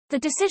The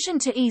decision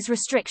to ease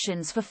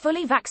restrictions for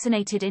fully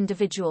vaccinated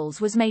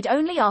individuals was made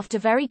only after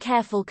very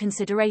careful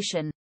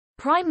consideration,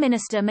 Prime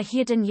Minister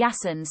Muhyiddin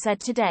Yassin said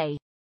today.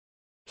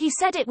 He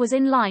said it was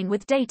in line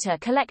with data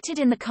collected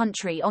in the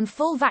country on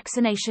full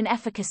vaccination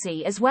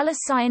efficacy as well as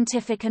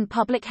scientific and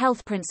public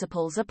health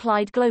principles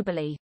applied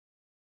globally.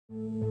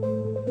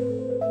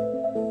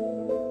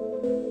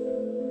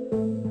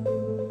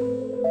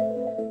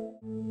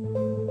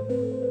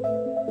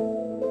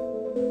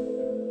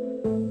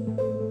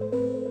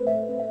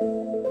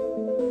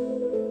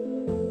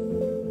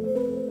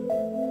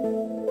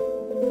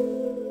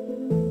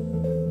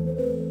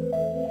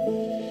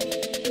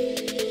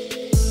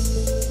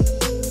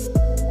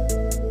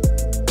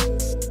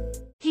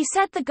 He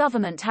said the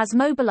government has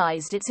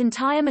mobilized its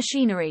entire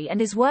machinery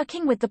and is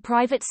working with the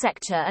private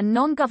sector and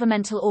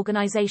non-governmental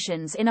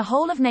organizations in a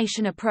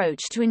whole-of-nation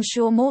approach to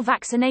ensure more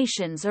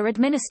vaccinations are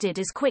administered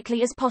as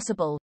quickly as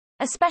possible,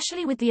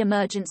 especially with the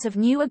emergence of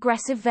new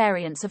aggressive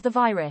variants of the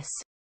virus.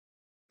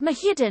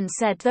 Muhyiddin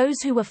said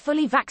those who were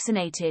fully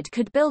vaccinated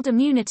could build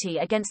immunity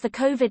against the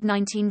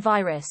COVID-19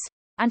 virus,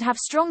 and have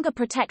stronger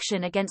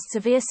protection against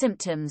severe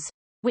symptoms,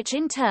 which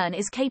in turn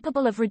is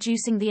capable of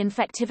reducing the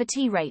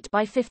infectivity rate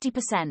by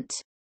 50%.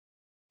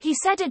 He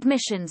said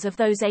admissions of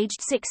those aged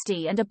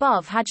 60 and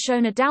above had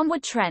shown a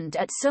downward trend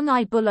at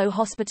Sungai Buloh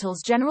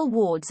Hospital's general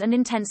wards and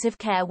intensive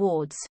care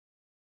wards.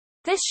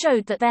 This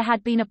showed that there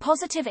had been a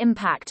positive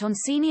impact on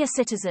senior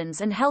citizens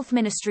and health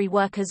ministry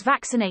workers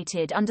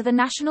vaccinated under the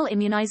National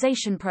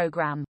Immunization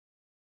Program.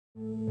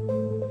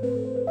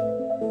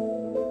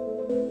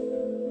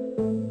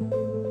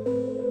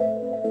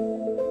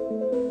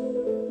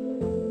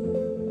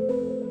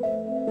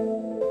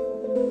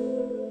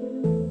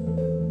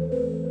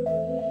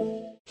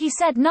 He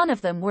said none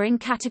of them were in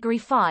Category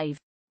 5,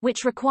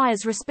 which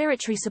requires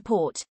respiratory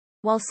support,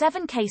 while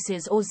 7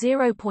 cases or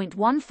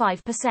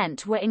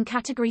 0.15% were in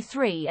Category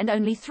 3 and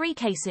only 3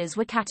 cases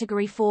were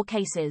Category 4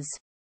 cases.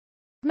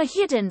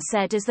 Muhyiddin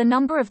said as the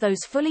number of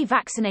those fully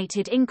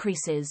vaccinated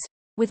increases,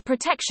 with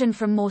protection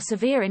from more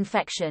severe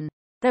infection,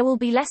 there will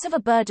be less of a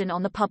burden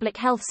on the public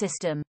health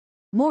system.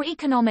 More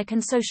economic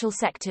and social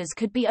sectors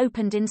could be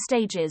opened in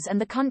stages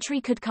and the country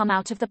could come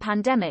out of the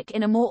pandemic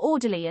in a more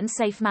orderly and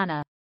safe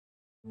manner.